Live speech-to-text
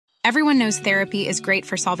Everyone knows therapy is great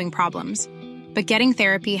for solving problems, but getting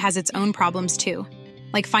therapy has its own problems too,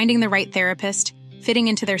 like finding the right therapist, fitting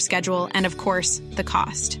into their schedule, and of course, the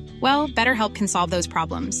cost. Well, BetterHelp can solve those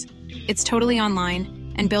problems. It's totally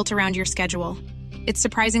online and built around your schedule. It's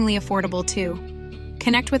surprisingly affordable too.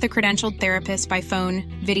 Connect with a credentialed therapist by phone,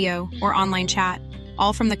 video, or online chat,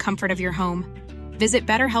 all from the comfort of your home. Visit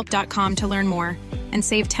BetterHelp.com to learn more and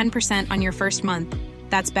save 10% on your first month.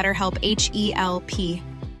 That's BetterHelp, H-E-L-P.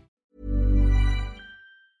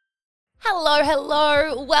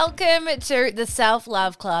 Hello. Welcome to the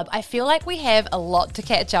Self-Love Club. I feel like we have a lot to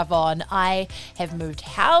catch up on. I have moved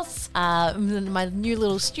house, my new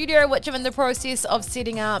little studio, which I'm in the process of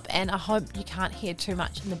setting up, and I hope you can't hear too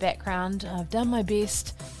much in the background. I've done my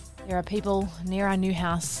best. There are people near our new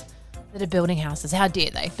house that are building houses. How dare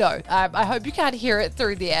they? No, I hope you can't hear it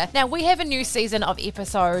through there. Now, we have a new season of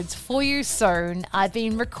episodes for you soon. I've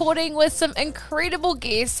been recording with some incredible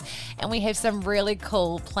guests, and we have some really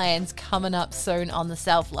cool plans coming up soon on the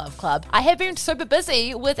Self-Love Club. I have been super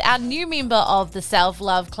busy with our new member of the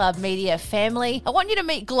Self-Love Club media family. I want you to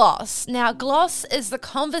meet Gloss. Now, Gloss is the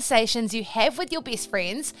conversations you have with your best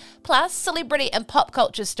friends, plus celebrity and pop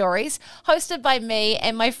culture stories, hosted by me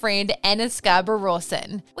and my friend Anna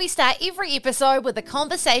Scarborough-Rawson. We start every episode with a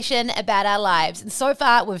conversation about our lives, and so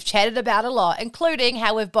far we've chatted about a lot, including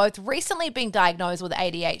how we've both recently been diagnosed with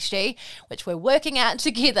ADHD, which we're working out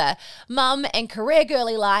together, mum and career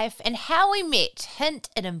girly life, and how we met. Hint,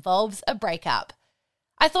 it involves a breakup.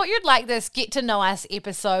 I thought you'd like this Get to Know Us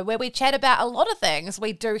episode where we chat about a lot of things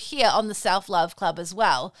we do here on the Self-Love Club as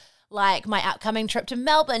well. Like my upcoming trip to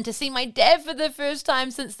Melbourne to see my dad for the first time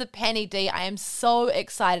since the Panny D. I am so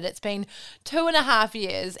excited. It's been 2.5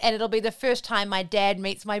 years, and it'll be the first time my dad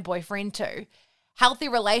meets my boyfriend too. Healthy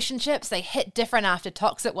relationships, they hit different after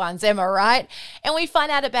toxic ones, am I right? And we find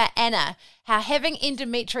out about Anna, how having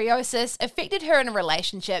endometriosis affected her in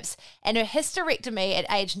relationships, and her hysterectomy at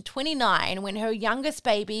age 29 when her youngest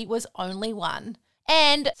baby was only 1.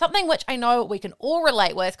 And something which I know we can all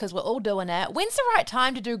relate with because we're all doing it. When's the right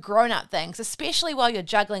time to do grown-up things, especially while you're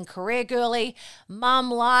juggling career girly, mum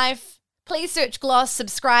life? Please search Gloss,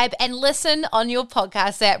 subscribe, and listen on your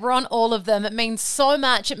podcast app. We're on all of them. It means so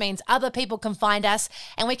much. It means other people can find us,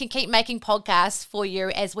 and we can keep making podcasts for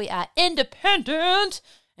you as we are independent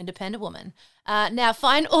woman. Now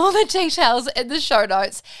find all the details in the show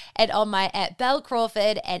notes and on my at Belle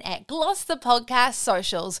Crawford and at Gloss the Podcast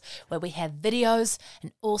socials, where we have videos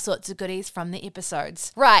and all sorts of goodies from the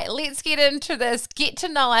episodes. Right, let's get into this Get to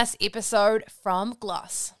Know Us episode from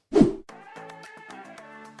Gloss.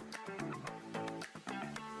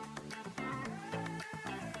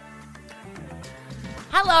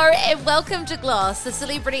 Hello and welcome to Gloss, the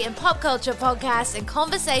celebrity and pop culture podcast and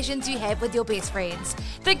conversations you have with your best friends.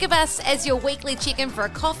 Think of us as your weekly check-in for a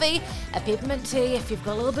coffee, a peppermint tea if you've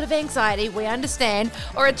got a little bit of anxiety, we understand,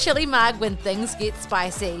 or a chili mug when things get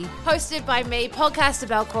spicy. Hosted by me, podcaster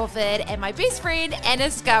Belle Crawford, and my best friend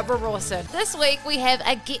Anna Scarborough-Rawson. This week we have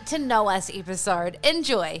a Get to Know Us episode.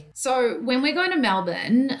 Enjoy. So when we're going to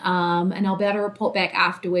Melbourne, and I'll be able to report back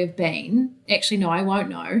after we've been, actually no, I won't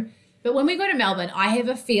know. But when we go to Melbourne, I have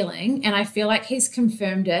a feeling, and I feel like he's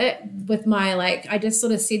confirmed it with my, I just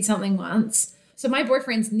sort of said something once. So my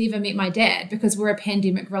boyfriend's never met my dad because we're a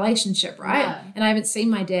pandemic relationship, right? Yeah. And I haven't seen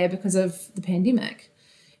my dad because of the pandemic.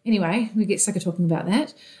 Anyway, we get sick of talking about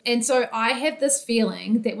that. And so I have this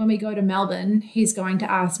feeling that when we go to Melbourne, he's going to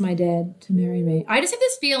ask my dad to marry me. I just have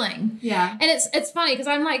this feeling. Yeah. And it's funny because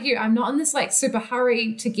I'm like you. I'm not in this super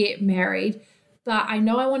hurry to get married, but I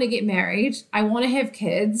know I want to get married. I want to have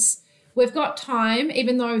kids. We've got time,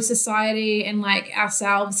 even though society and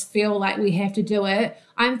ourselves feel like we have to do it.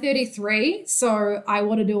 I'm 33, so I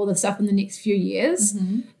want to do all this stuff in the next few years.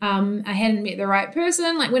 Mm-hmm. I hadn't met the right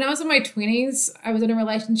person. When I was in my 20s, I was in a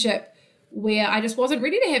relationship where I just wasn't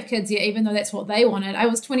ready to have kids yet, even though that's what they wanted. I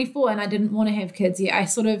was 24 and I didn't want to have kids yet.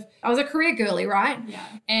 I was a career girly, right? Yeah.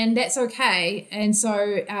 And that's okay. And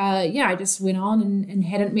so, I just went on and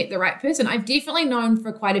hadn't met the right person. I've definitely known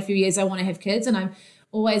for quite a few years I want to have kids, and I've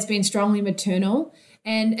always been strongly maternal.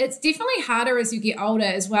 And it's definitely harder as you get older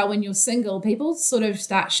as well. When you're single, people sort of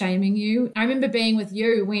start shaming you. I remember being with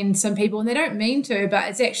you when some people, and they don't mean to, but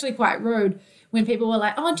it's actually quite rude, when people were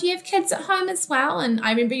like, oh, do you have kids at home as well? And I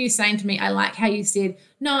remember you saying to me, I like how you said,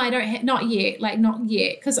 no, I don't, not yet, not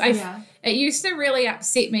yet. Because it used to really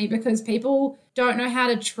upset me because people don't know how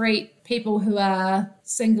to treat people who are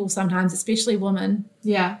single sometimes, especially women.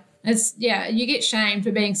 Yeah. You get shamed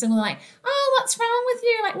for being single. Like, oh, what's wrong with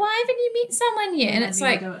you? Like, why haven't you met someone yet? And it's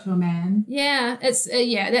like, do it to a man. Yeah, it's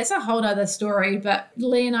that's a whole other story. But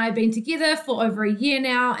Lee and I have been together for over a year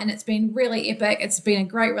now, and it's been really epic. It's been a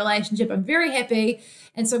great relationship. I'm very happy.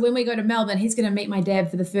 And so when we go to Melbourne, he's going to meet my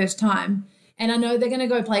dad for the first time. And I know they're going to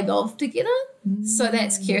go play golf together. So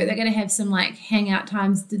that's cute. They're going to have some like hangout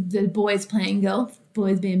times, the boys playing golf,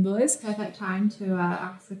 boys being boys. Perfect time to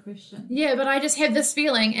ask a question. Yeah, but I just have this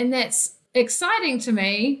feeling, and that's exciting to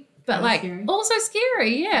me, but like scary. Also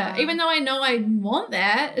scary. Yeah. Even though I know I want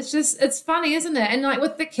that, it's funny, isn't it? And like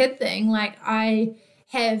with the kid thing, like I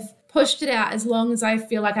have pushed it out as long as I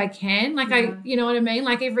feel like I can. Like you know what I mean?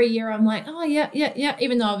 Like every year I'm like, oh yeah.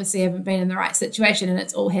 Even though obviously I haven't been in the right situation and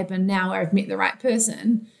it's all happened now where I've met the right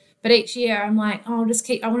person. But each year I'm like, oh,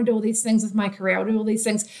 I want to do all these things with my career. I'll do all these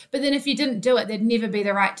things. But then if you didn't do it, there'd never be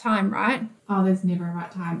the right time, right? Oh, there's never a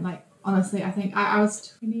right time. Like, honestly, I think I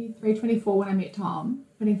was 23, 24 when I met Tom,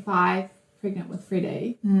 25, pregnant with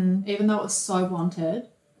Freddie. Even though it was so wanted,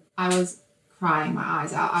 I was crying my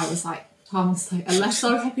eyes out. I was like, Tom was like, I left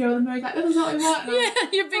so happy over the moon, like, this is what we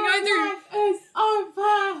want. You've been going through... Is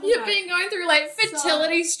over. You've been going through like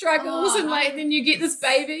fertility struggles and like then you get this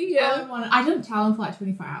baby. Yeah. I didn't tell him for like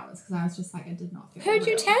 24 hours because I was just like, I did not feel Who'd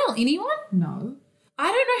you tell? Anyone? No. I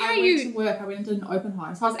don't know how I went to work. I went and did an open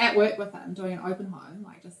home. So I was at work with him doing an open home,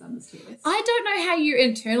 like just done this test. I don't know how you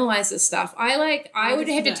internalize this stuff. I would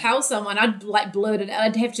have to tell someone. I'd like blurt it out.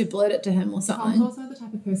 I'd have to blurt it to him or something. Tom's also the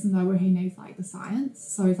type of person though where he needs like the science.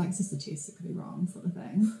 So he's like, it's just a test, it could be wrong sort of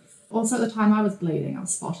thing. Also at the time I was bleeding, I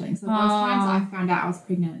was spotting. So those times I found out I was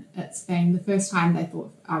pregnant, it's been the first time they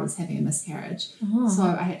thought I was having a miscarriage. So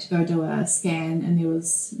I had to go do a scan and there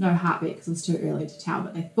was no heartbeat because it was too early to tell,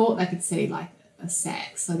 but they thought they could see like a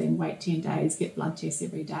sac, so then wait 10 days, get blood tests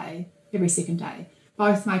every second day.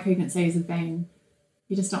 Both my pregnancies have been,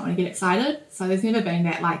 you just don't want to get excited. So there's never been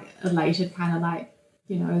that like elated kind of like,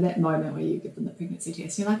 you know, that moment where you give them the pregnancy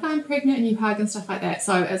test. You're like, I'm pregnant, and you hug and stuff like that.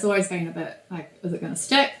 So it's always been a bit like, is it going to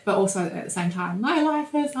stick? But also at the same time, my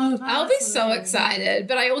life is over. I'll be so excited,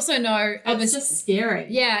 but I also know it's just scary.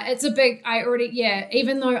 Yeah, it's a big.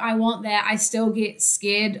 Even though I want that, I still get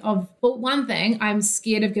scared of. Well, one thing, I'm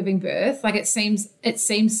scared of giving birth. Like it seems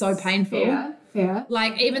so painful. Fair.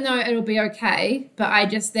 Like, even though it'll be okay, but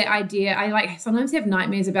that idea, I like sometimes have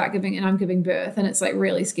nightmares about I'm giving birth, and it's like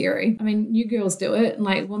really scary. I mean, you girls do it, and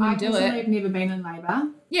like women do it. I've never been in labour.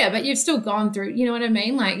 Yeah, but you've still gone through, you know what I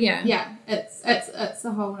mean? Like, yeah. Yeah, there's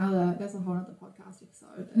a whole other podcast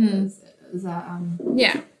episode.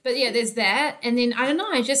 Yeah. But yeah, there's that. And then I don't know,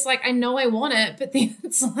 I know I want it, but then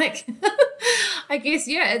it's like I guess,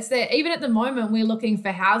 it's that even at the moment we're looking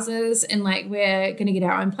for houses and like we're going to get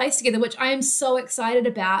our own place together, which I am so excited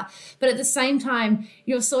about. But at the same time,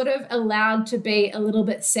 you're sort of allowed to be a little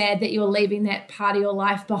bit sad that you're leaving that part of your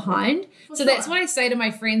life behind. That's what I say to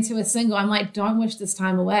my friends who are single. I'm like, don't wish this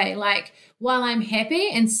time away. Like, while I'm happy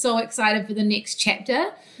and so excited for the next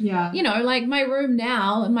chapter, you know, like my room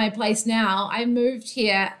now, my place now, I moved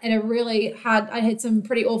here at a really hard, I had some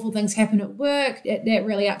pretty awful things happen at work that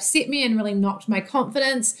really upset me and really knocked my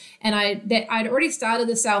confidence. And I'd already started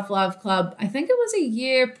the self-love club, I think it was a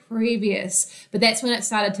year previous, but that's when it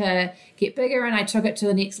started to get bigger and I took it to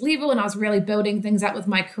the next level and I was really building things up with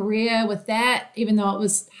my career with that, even though it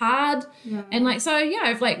was hard. And like, so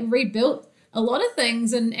I've like rebuilt a lot of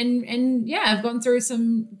things and I've gone through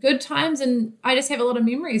some good times and I just have a lot of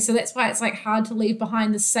memories. So that's why it's like hard to leave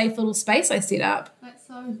behind this safe little space I set up. That's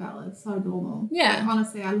so valid, so normal. Yeah. Like,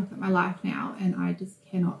 honestly, I look at my life now and I just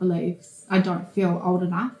cannot believe I don't feel old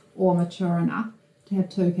enough or mature enough to have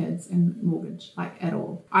 2 kids and mortgage, like at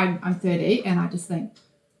all. I'm 30 and I just think,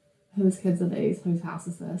 whose kids are these? Whose house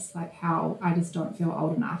is this? Like how I just don't feel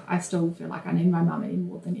old enough. I still feel like I need my mummy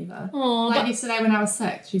more than ever. Like yesterday when I was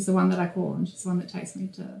sick, she's the one that I call and she's the one that takes me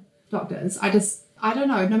to doctors. I don't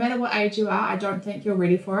know, no matter what age you are, I don't think you're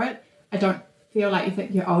ready for it. I don't feel like you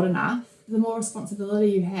think you're old enough. The more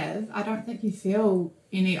responsibility you have, I don't think you feel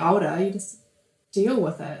any older. You just deal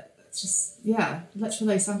with it. It's just,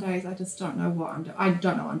 literally some days I just don't know what I'm doing. I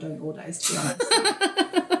don't know what I'm doing all days, to be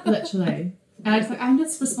honest. Literally. And I just I'm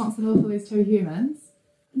just responsible for these 2 humans.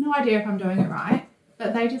 No idea if I'm doing it right,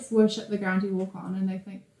 but they just worship the ground you walk on and they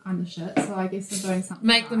think I'm the shit. So I guess I'm doing something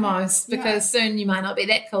Make right. the most because soon you might not be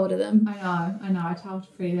that cool to them. I know. I tell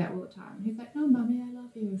Freddie that all the time. He's like, no, mummy, I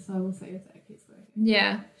love you. So we'll see if that keeps working.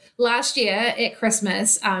 Yeah. Last year at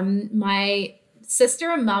Christmas, my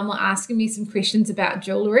sister and mum were asking me some questions about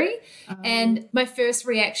jewellery and my first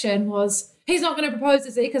reaction was, he's not going to propose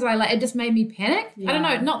to see because it just made me panic. I don't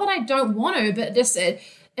know, not that I don't want to, but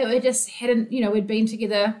it just hadn't, we'd been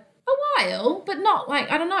together while, but not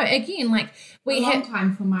like, I don't know, again, like we a long have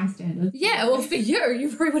time for my standards. yeah, well, for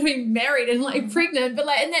you probably would have been married and like pregnant, but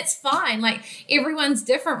like, and that's fine. Like everyone's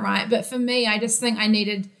different, right? But for me, I just think I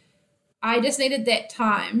just needed that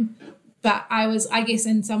time. But I guess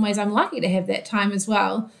in some ways I'm lucky to have that time as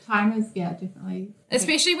well. Time is, definitely.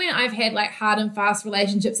 Especially when I've had like hard and fast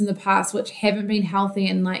relationships in the past, which haven't been healthy.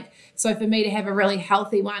 And like, so for me to have a really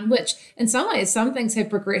healthy one, which in some ways, some things have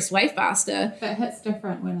progressed way faster. But it hits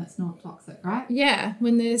different when it's not toxic, right? Yeah.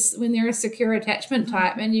 When they're a secure attachment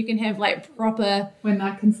type and you can have like proper. When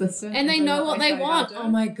they're consistent. And they know what they want. Oh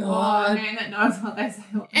my God. Oh, man, that knows what they say.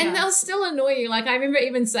 And they'll still annoy you. Like I remember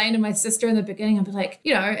even saying to my sister in the beginning, I'd be like,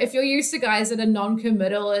 if you're used to guys that are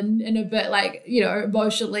non-committal and a bit like,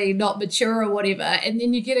 emotionally not mature or whatever, and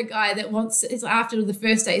then you get a guy that is after the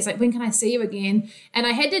first day, he's like, when can I see you again? And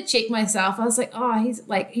I had to check myself. I was like, oh,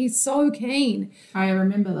 he's so keen. I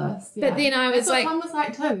remember this. Yeah. But then I was That's what Tom was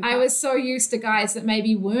like too. I was so used to guys that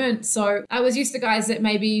maybe weren't. So I was used to guys that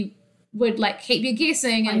maybe would like keep you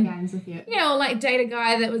guessing play and games with you. or like date a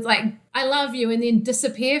guy that was like, I love you, and then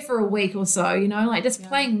disappear for a week or so, like just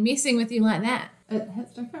messing with you like that. It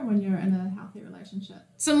hits different when you're in a healthy relationship.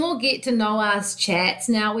 Some more get to know us chats.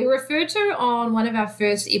 Now, we referred to on one of our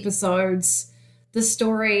first episodes the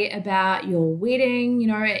story about your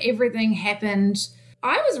wedding. Everything happened.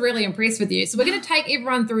 I was really impressed with you. So we're going to take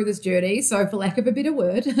everyone through this journey. So for lack of a better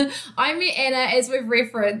word, I met Anna, as we've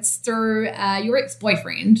referenced, through your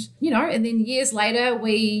ex-boyfriend, and then years later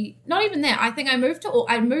not even that. I think I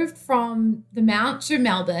moved from the Mount to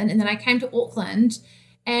Melbourne, and then I came to Auckland,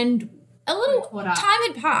 and a little time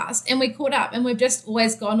had passed and we caught up, and we've just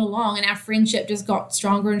always gone along, and our friendship just got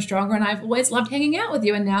stronger and stronger, and I've always loved hanging out with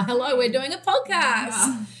you, and now we're doing a podcast.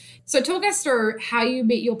 Yeah. So talk us through how you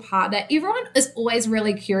met your partner. Everyone is always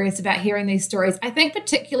really curious about hearing these stories. I think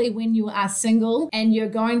particularly when you are single and you're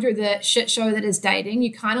going through the shit show that is dating,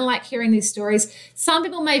 you kind of like hearing these stories. Some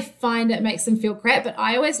people may find it makes them feel crap, but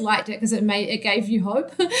I always liked it because it gave you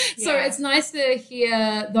hope. So it's nice to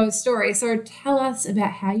hear those stories. So tell us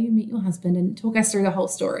about how you met your husband and talk us through the whole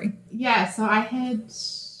story. Yeah, so I had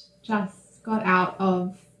just got out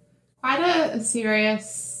of quite a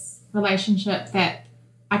serious relationship that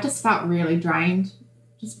I just felt really drained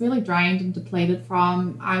and depleted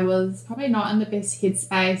from. I was probably not in the best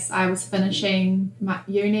headspace. I was finishing my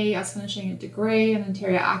uni. I was finishing a degree in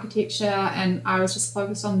interior architecture, and I was just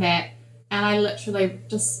focused on that. And I literally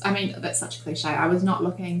that's such a cliche. I was not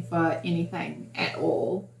looking for anything at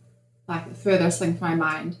all, like the furthest thing from my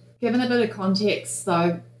mind. Given a bit of context,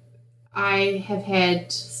 though, I have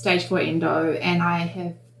had stage 4 endo, and I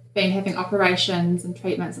have been having operations and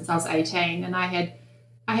treatment since I was 18, and I had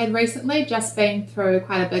recently just been through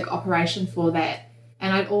quite a big operation for that,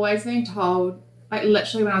 and I'd always been told, like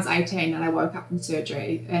literally when I was 18 and I woke up from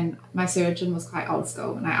surgery, and my surgeon was quite old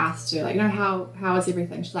school, and I asked her, like, how is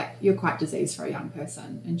everything? She's like, you're quite diseased for a young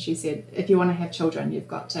person. And she said, if you want to have children, you've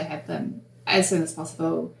got to have them as soon as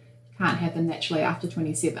possible. You can't have them naturally after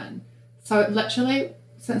 27. So literally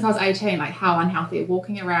since I was 18, like how unhealthy,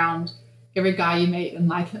 walking around every guy you meet in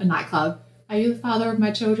like a nightclub, are you the father of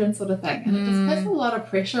my children, sort of thing. And it just puts a lot of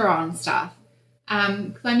pressure on stuff.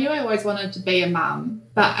 Because I knew I always wanted to be a mum,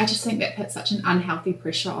 but I just think that puts such an unhealthy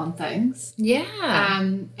pressure on things. Yeah.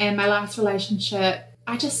 And my last relationship,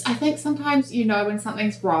 I think sometimes when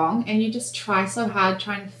something's wrong, and you just try so hard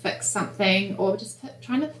trying to fix something, or just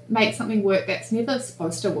trying to make something work that's never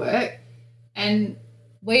supposed to work. And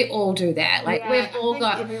we all do that. Like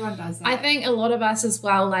everyone does that. I think a lot of us as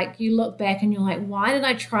well, like you look back and you're like, why did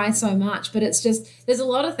I try so much? But it's just, there's a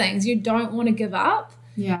lot of things you don't want to give up.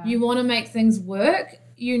 Yeah. You want to make things work.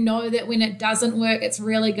 You know that when it doesn't work, it's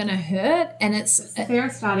really going to hurt. And it's fear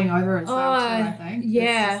of starting over as well too, I think.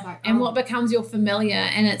 Yeah. Like, and what becomes your familiar.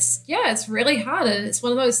 And it's really hard. And it's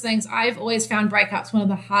one of those things, I've always found breakups one of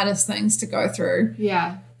the hardest things to go through.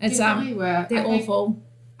 Yeah. It's definitely were. They're awful.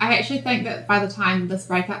 I actually think that by the time this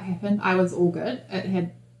breakup happened, I was all good.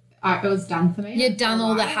 It was done for me. You'd done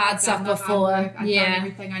all the hard stuff before. I'd done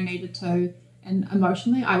everything I needed to. And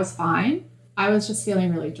emotionally, I was fine. I was just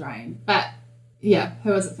feeling really drained. But yeah,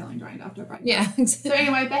 who isn't feeling drained after a breakup? Yeah. So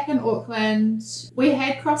anyway, back in Auckland, we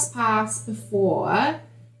had crossed paths before.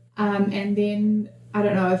 And then I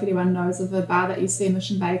don't know if anyone knows of a bar that used to be in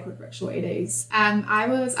Mission Bay called Rickshaw Eddies. I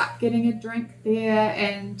was up getting a drink there,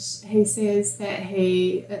 and he says that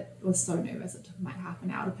it was so nervous, it took him like half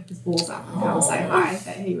an hour to pick his balls up and go and say hi,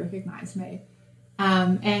 that he recognised me.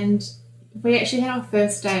 And we actually had our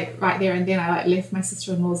first date right there and then. I left my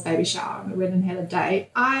sister-in-law's baby shower and we went and had a date.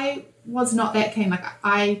 I was not that keen. Like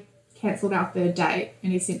I cancelled our third date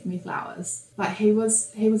and he sent me flowers. But he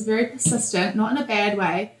was very persistent, not in a bad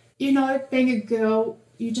way. you know, being a girl,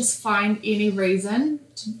 you just find any reason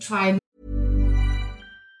to try and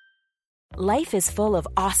Life is full of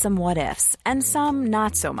awesome what-ifs, and some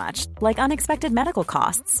not so much, like unexpected medical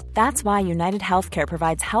costs. That's why United Healthcare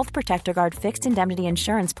provides Health Protector Guard fixed indemnity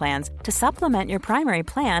insurance plans to supplement your primary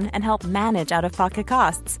plan and help manage out-of-pocket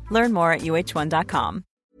costs. Learn more at uh1.com.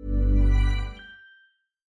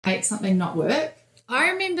 make something not work. I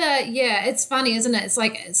remember, yeah, it's funny, isn't it? It's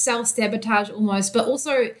like self-sabotage almost, but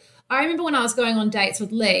also I remember when I was going on dates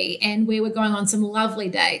with Lee and we were going on some lovely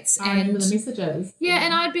dates. I remember the messages. Yeah,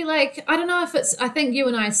 and I'd be like, I don't know if I think you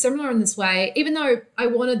and I are similar in this way, even though I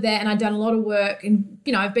wanted that and I'd done a lot of work and,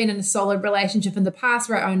 you know, I've been in a solid relationship in the past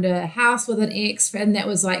where I owned a house with an ex and that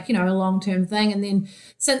was like, you know, a long-term thing. And then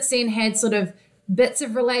since then had sort of bits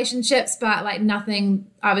of relationships, but like nothing,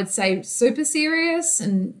 I would say, super serious.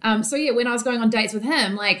 And so yeah, when I was going on dates with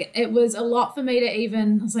him, like it was a lot for me to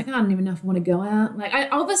even, I was like, I don't even know if I want to go out. Like I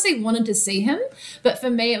obviously wanted to see him, but for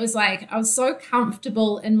me it was like I was so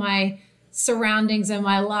comfortable in my surroundings in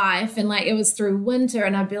my life, and like it was through winter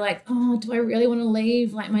and I'd be like, oh, do I really want to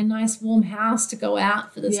leave like my nice warm house to go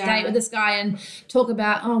out for this date with this guy and talk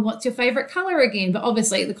about, oh, what's your favorite color again? But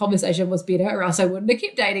obviously the conversation was better or else I wouldn't have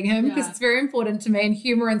kept dating him because it's very important to me and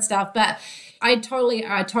humor and stuff. But I totally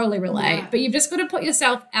relate. Yeah. But you've just got to put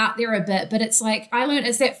yourself out there a bit. But it's like I learned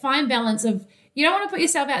it's that fine balance of you don't want to put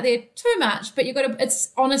yourself out there too much, but you've got to,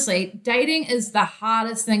 it's honestly, dating is the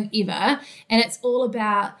hardest thing ever. And it's all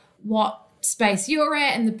about what space you're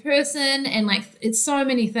at and the person, and like it's so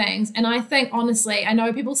many things. And I think honestly, I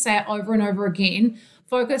know people say it over and over again,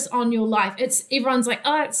 focus on your life. It's everyone's like,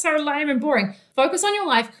 oh, it's so lame and boring. Focus on your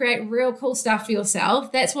life, create real cool stuff for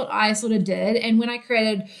yourself. That's what I sort of did. And when I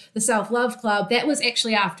created the Self-Love Club, that was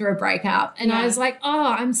actually after a breakup. And I was like,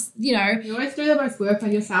 oh, I'm, you know. You always do the most work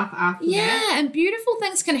on yourself after that. Yeah, and beautiful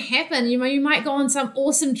things can happen. You know, you might go on some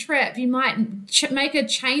awesome trip. You might make a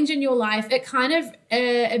change in your life. It kind of,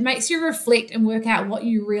 it makes you reflect and work out what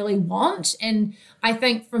you really want. And I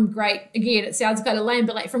think from great, again, it sounds kind of lame,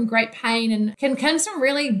 but like from great pain and can some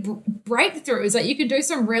really breakthroughs. Like you can do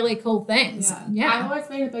some really cool things. Yeah. I've always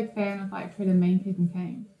been a big fan of like treating mean people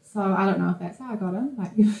keen. So I don't know if that's how I got him.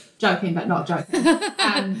 Like joking, but not joking.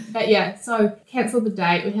 But yeah, so cancelled the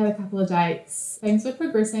date. We had a couple of dates. Things were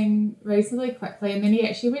progressing reasonably quickly. And then he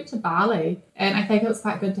actually went to Bali. And I think it was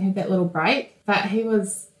quite good to have that little break. But he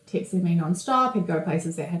was texting me nonstop. He'd go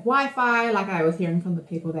places that had Wi-Fi. Like I was hearing from the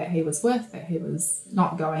people that he was with that he was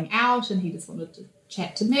not going out and he just wanted to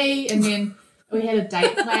chat to me. And then we had a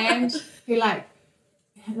date planned.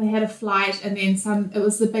 They had a flight and then it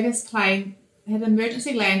was the biggest plane. It had an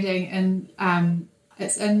emergency landing and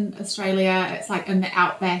it's in Australia. It's like in the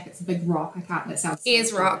outback. It's a big rock. That sounds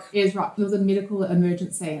Ayers Rock. Ayers Rock. There was a medical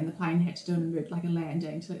emergency and the plane had to do a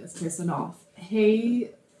landing to let this person off. He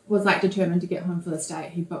was like determined to get home for this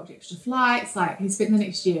date. He booked extra flights. Like he spent the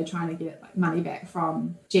next year trying to get like money back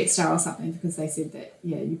from Jetstar or something because they said that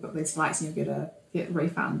you book these flights and you'll get a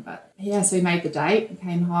refund. But yeah, so he made the date,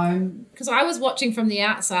 came home. Because I was watching from the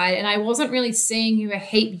outside and I wasn't really seeing you a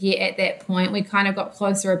heap yet at that point. We kind of got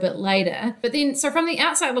closer a bit later. But then, so from the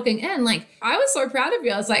outside looking in, like I was so proud of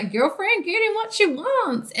you. I was like, girlfriend, get him what you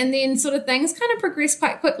want. And then sort of things kind of progressed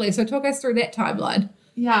quite quickly. So talk us through that timeline.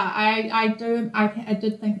 Yeah, I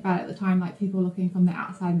did think about it at the time, like people looking from the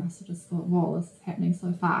outside must have just thought, whoa, this is happening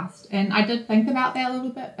so fast. And I did think about that a little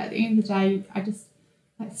bit, but at the end of the day, I just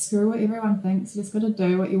like screw what everyone thinks. You just got to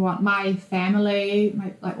do what you want. My family,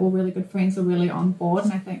 all really good friends were really on board,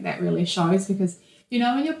 and I think that really shows because, you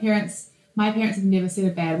know, when my parents have never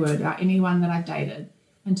said a bad word about anyone that I've dated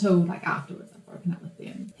until like afterwards. Broken up with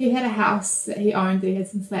them. He had a house that he owned. He had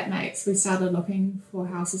some flatmates. We started looking for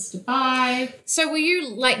houses to buy. So were you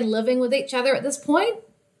like living with each other at this point?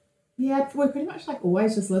 Yeah, we pretty much like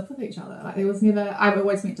always just lived with each other. Like there was never, I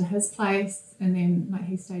always went to his place and then like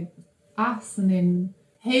he stayed with us, and then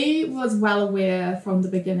he was well aware from the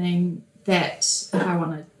beginning that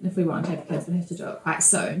if we wanted to have kids, we'd have to do it quite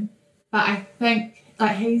soon. But I think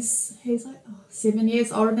like he's like 7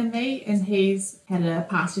 years older than me, and he's had a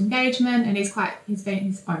past engagement, and he's been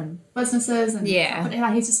his own businesses, and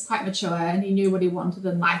he's just quite mature, and he knew what he wanted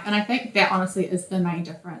in life. And I think that honestly is the main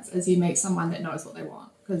difference: is you meet someone that knows what they want.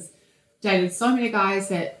 Because dated so many guys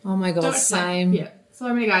that oh my god, same. Yeah,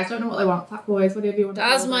 so many guys don't know what they want. Fuck boys, whatever you want.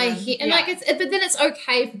 Does my head and like it's, but then it's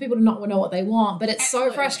okay for people to not know what they want. But it's so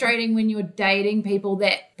frustrating when you're dating people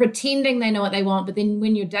that pretending they know what they want, but then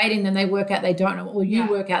when you're dating them, they work out they don't know, or you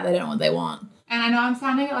work out they don't know what they want. And I know I'm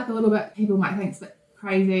sounding like a little bit, people might think it's a bit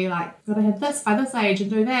crazy, like, gotta have this by this age and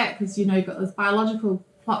do that because, you know, you've got this biological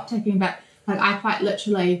clock ticking, but like I quite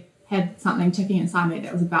literally had something ticking inside me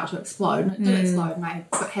that was about to explode, and it did explode, and I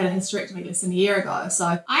had a hysterectomy less than a year ago. So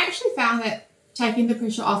I actually found that taking the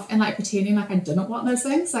pressure off and like pretending like I didn't want those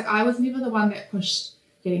things, like I was never the one that pushed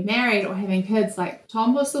getting married or having kids. Like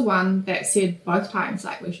Tom was the one that said both times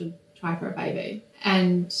like we should try for a baby,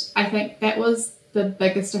 and I think that was the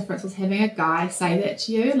biggest difference, was having a guy say that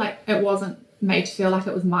to you. Like it wasn't made to feel like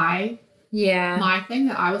it was my thing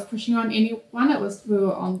that I was pushing on anyone. It was, we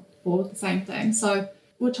were on board with the same thing. So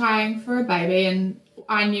we're trying for a baby, and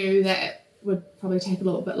I knew that it would probably take a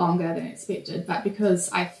little bit longer than expected, but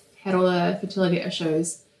because I had all the fertility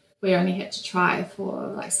issues, we only had to try for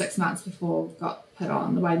like 6 months before we got put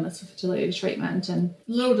on the waiting list for fertility treatment. And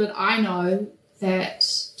little did I know that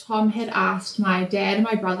Tom had asked my dad and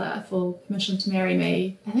my brother for permission to marry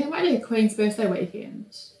me. I think it might be a Queen's birthday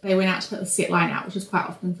weekend. They went out to put the set line out, which is quite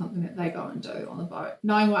often something that they go and do on the boat.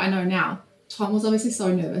 Knowing what I know now, Tom was obviously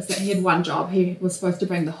so nervous that he had one job. He was supposed to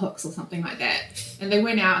bring the hooks or something like that. And they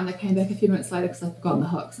went out and they came back a few minutes later because they'd forgotten the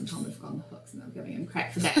hooks, and Tom had forgotten the hooks, and they were giving him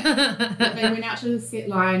crap for that. But they went out to the set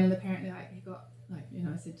line, and apparently like he got like, you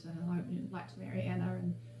know, said to her, I'd like to marry Anna,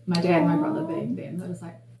 and my dad and my brother being them, they was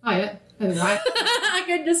like, oh yeah, that'd be right. I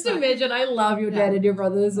can just imagine. I love your dad and your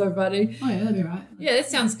brother. They're so funny. Oh yeah, that'd be right. Yeah, that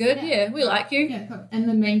sounds good. Yeah, we like you. Yeah, cool. In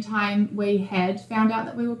the meantime, we had found out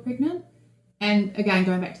that we were pregnant. And again,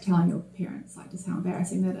 going back to telling your parents, like just how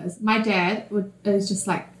embarrassing that is. My dad is just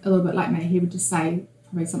like a little bit like me. He would just say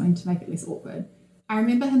probably something to make it less awkward. I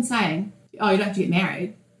remember him saying, oh, you don't have to get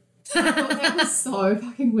married. I thought that was so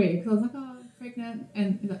fucking weird, because I was like, oh, I'm pregnant.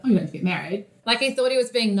 And he's like, oh, you don't have to get married. Like he thought he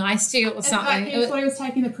was being nice to you or something. Like he thought he was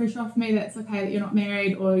taking the pressure off me, that it's okay that you're not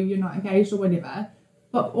married or you're not engaged or whatever.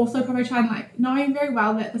 But also probably trying, like, knowing very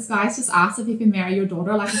well that this guy's just asked if he can marry your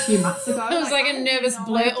daughter like a few months ago. It was like a nervous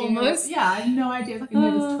blurt almost. Yeah, I had no idea. It was like a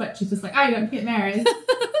nervous twitch. He's just like, oh, you don't get married.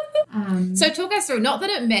 So talk us through, not that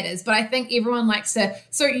it matters, but I think everyone likes to.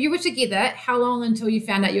 So you were together. How long until you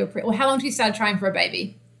found out you were pregnant? Or how long until you started trying for a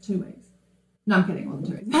baby? 2 weeks. No, I'm kidding. More than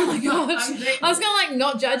 2 weeks. Oh my gosh. I was going to like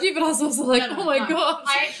not judge you, but I was also like, oh my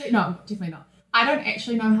gosh. No, definitely not. I don't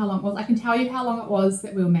actually know how long it was. I can tell you how long it was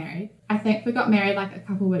that we were married. I think we got married like a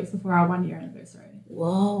couple of weeks before our 1 year anniversary.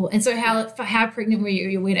 Whoa. And so how pregnant were you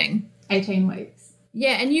at your wedding? 18 weeks.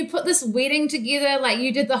 Yeah, and you put this wedding together, like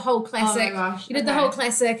you did the whole classic. Oh my gosh. You did the whole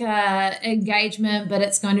classic engagement, but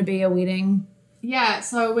it's going to be a wedding. Yeah,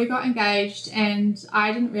 so we got engaged, and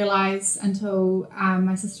I didn't realise until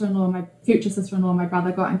my sister-in-law, my future sister-in-law, and my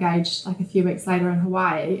brother got engaged like a few weeks later in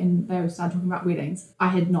Hawaii, and they started talking about weddings. I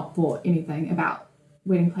had not thought anything about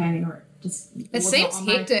wedding planning, or just... It seems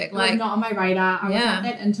hectic. It was not on my radar. I was not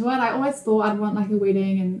that into it. I always thought I'd want like a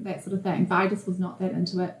wedding and that sort of thing, but I just was not that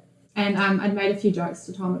into it. And I'd made a few jokes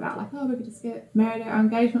to Tom about like, oh, we could just get married at our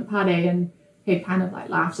engagement party, and he kind of like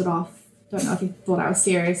laughed it off. Don't know if he thought I was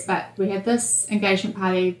serious, but we had this engagement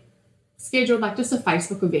party scheduled, like just a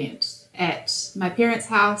Facebook event at my parents'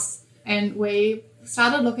 house, and we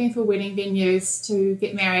started looking for wedding venues to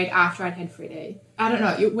get married after I'd had Freddie. I don't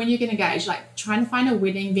know, when you get engaged, like trying to find a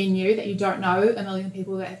wedding venue that you don't know a million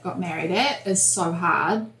people that have got married at is so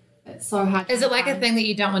hard. It's so hard. Is it like a thing that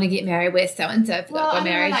you don't want to get married with so-and-so got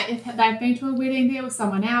married? Know, like if they've been to a wedding there with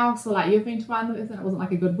someone else, or like you've been to one and it wasn't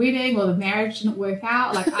like a good wedding, or the marriage didn't work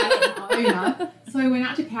out, like I don't know, So we went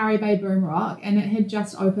out to Carrie Bay Boom Rock, and it had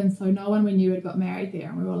just opened, so no one we knew had got married there,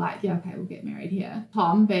 and we were like, yeah, okay, we'll get married here.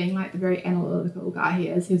 Tom, being like the very analytical guy he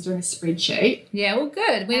is, he was doing a spreadsheet. Yeah, well,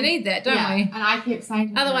 good. We need that, don't we? And I kept saying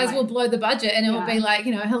to him, otherwise like, we'll blow the budget, and it will be like,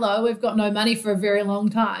 hello, we've got no money for a very long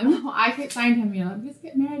time. I kept saying to him, let's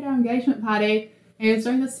get married at our engagement party. And he was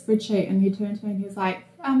doing this spreadsheet, and he turned to me and he was like,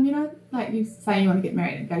 like you saying you want to get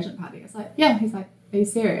married at an engagement party. I was like, yeah. He's like, are you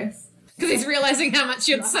serious? Because he's realising how much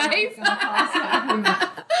you'd save. And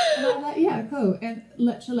I was like, yeah, cool. And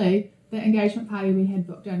literally, the engagement party we had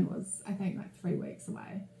booked in was, I think, like 3 weeks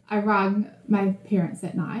away. I rang my parents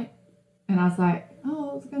that night, and I was like,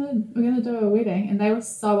 oh, we're gonna do a wedding, and they were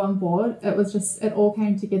so on board. It was just, it all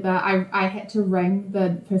came together. I had to ring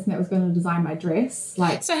the person that was going to design my dress.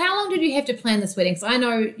 So how long did you have to plan this wedding? Because I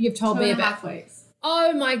know you've told me about 2.5 weeks.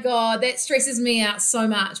 Oh my God, that stresses me out so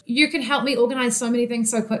much. You can help me organise so many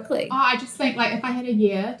things so quickly. Oh, I just think like if I had a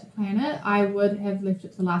year to plan it, I would have left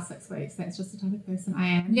it to the last 6 weeks. That's just the type of person I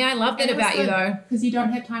am. Yeah, I love that about you though. Because you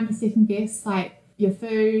don't have time to second guess like your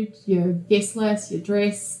food, your guest list, your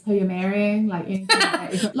dress, who you're marrying, like anything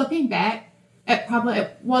like that. Looking back,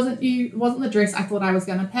 it wasn't the dress I thought I was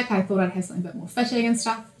going to pick. I thought I'd have something a bit more fitting and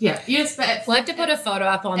stuff. Yeah, yes, but we'll have to put a photo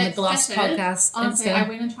up on the Gloss podcast. Honestly, I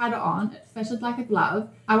went and tried it on. It fitted like a glove.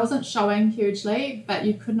 I wasn't showing hugely, but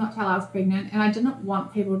you could not tell I was pregnant, and I didn't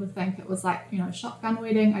want people to think it was like, shotgun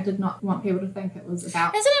wedding. I did not want people to think it was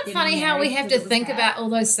about. Isn't it funny how we have to think about all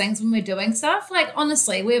those things when we're doing stuff? Like,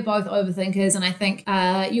 honestly, we're both overthinkers, and I think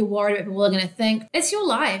you're worried about people are going to think. It's your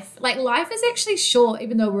life. Like, life is actually short,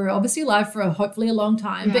 even though we're obviously alive for hopefully a long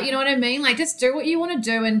time. Yeah. But you know what I mean? Like, just do what you want to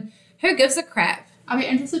do, and who gives a crap? I'd be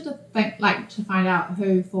interested to find out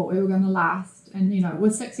who thought we were going to last. And, we're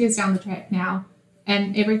 6 years down the track now,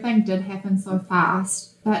 and everything did happen so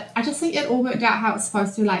fast. But I just think it all worked out how it's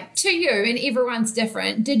supposed to, like. To you, and everyone's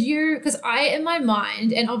different. Did you, because in my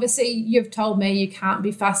mind, and obviously you've told me you can't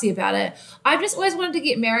be fussy about it, I've just always wanted to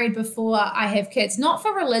get married before I have kids, not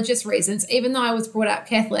for religious reasons, even though I was brought up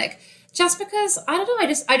Catholic. Just because, I don't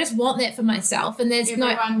know, I just want that for myself. And there's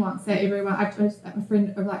everyone wants that. Everyone. A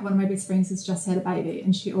friend of one of my best friends has just had a baby,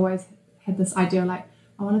 and she always had this idea like,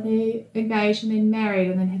 I want to be engaged and then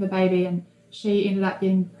married and then have a baby. And she ended up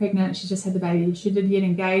getting pregnant. She just had the baby. She did get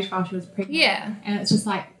engaged while she was pregnant. Yeah. And it's just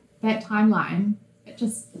like that timeline. It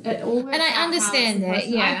all works. And I understand that.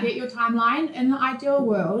 Yeah. I get your timeline. In the ideal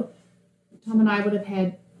world, Tom and I would have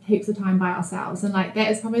had heaps of time by ourselves, and like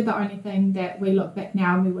that is probably the only thing that we look back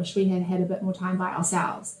now and we wish we had a bit more time by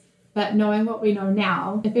ourselves. But knowing what we know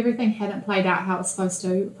now, if everything hadn't played out how it's supposed to,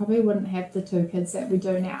 we probably wouldn't have the 2 kids that we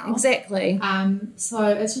do now. Exactly. So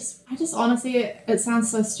I just honestly, it sounds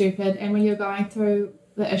so stupid, and when you're going through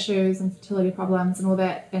the issues and fertility problems and all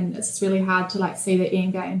that, and it's just really hard to like see the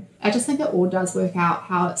end game. I just think it all does work out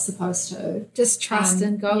how it's supposed to. Just trust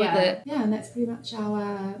and go with it. Yeah, and that's pretty much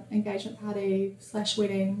our engagement party /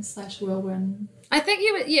 wedding / whirlwind. I think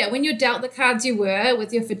when you're dealt the cards you were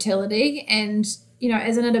with your fertility, and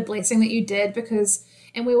isn't it a blessing that you did? Because,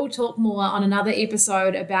 and we will talk more on another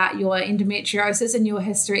episode about your endometriosis and your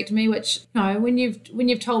hysterectomy, which when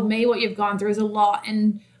you've told me what you've gone through is a lot.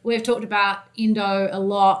 And we've talked about endo a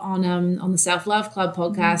lot on the Self-Love Club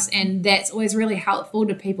podcast, and that's always really helpful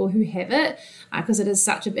to people who have it because it is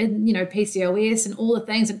such a big, PCOS and all the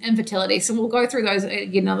things and infertility. So we'll go through those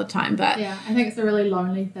again another time. But yeah, I think it's a really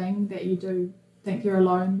lonely thing that you do think you're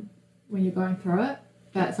alone when you're going through it,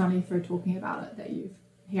 but it's only through talking about it that you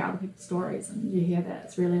hear other people's stories and you hear that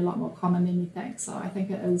it's really a lot more common than you think. So I think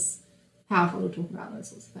it is powerful to talk about those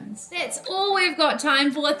sorts of things. That's all we've got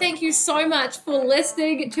time for. Thank you so much for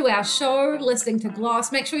listening to our show, listening to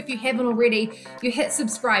Gloss. Make sure if you haven't already, you hit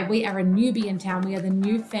subscribe. We are a newbie in town. We are the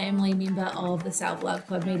new family member of the Self-Love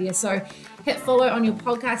Club Media. So hit follow on your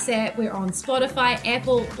podcast app. We're on Spotify,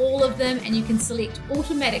 Apple, all of them, and you can select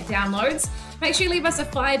automatic downloads. Make sure you leave us a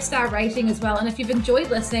 5-star rating as well. And if you've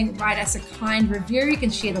enjoyed listening, write us a kind review. You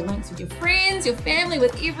can share the links with your friends, your family,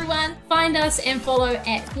 with everyone. Find us and follow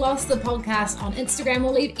at Gloss the Podcast on Instagram.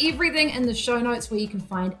 We'll leave everything in the show notes where you can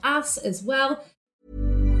find us as well.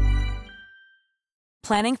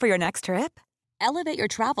 Planning for your next trip? Elevate your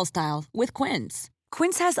travel style with Quince.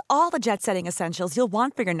 Quince has all the jet-setting essentials you'll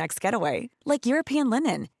want for your next getaway, like European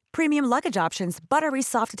linen, premium luggage options, buttery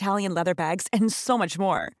soft Italian leather bags, and so much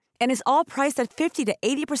more. And is all priced at 50 to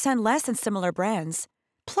 80% less than similar brands.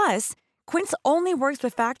 Plus, Quince only works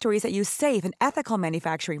with factories that use safe and ethical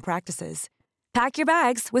manufacturing practices. Pack your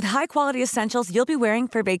bags with high-quality essentials you'll be wearing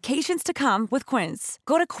for vacations to come with Quince.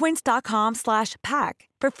 Go to quince.com/pack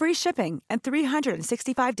for free shipping and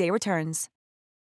 365-day returns.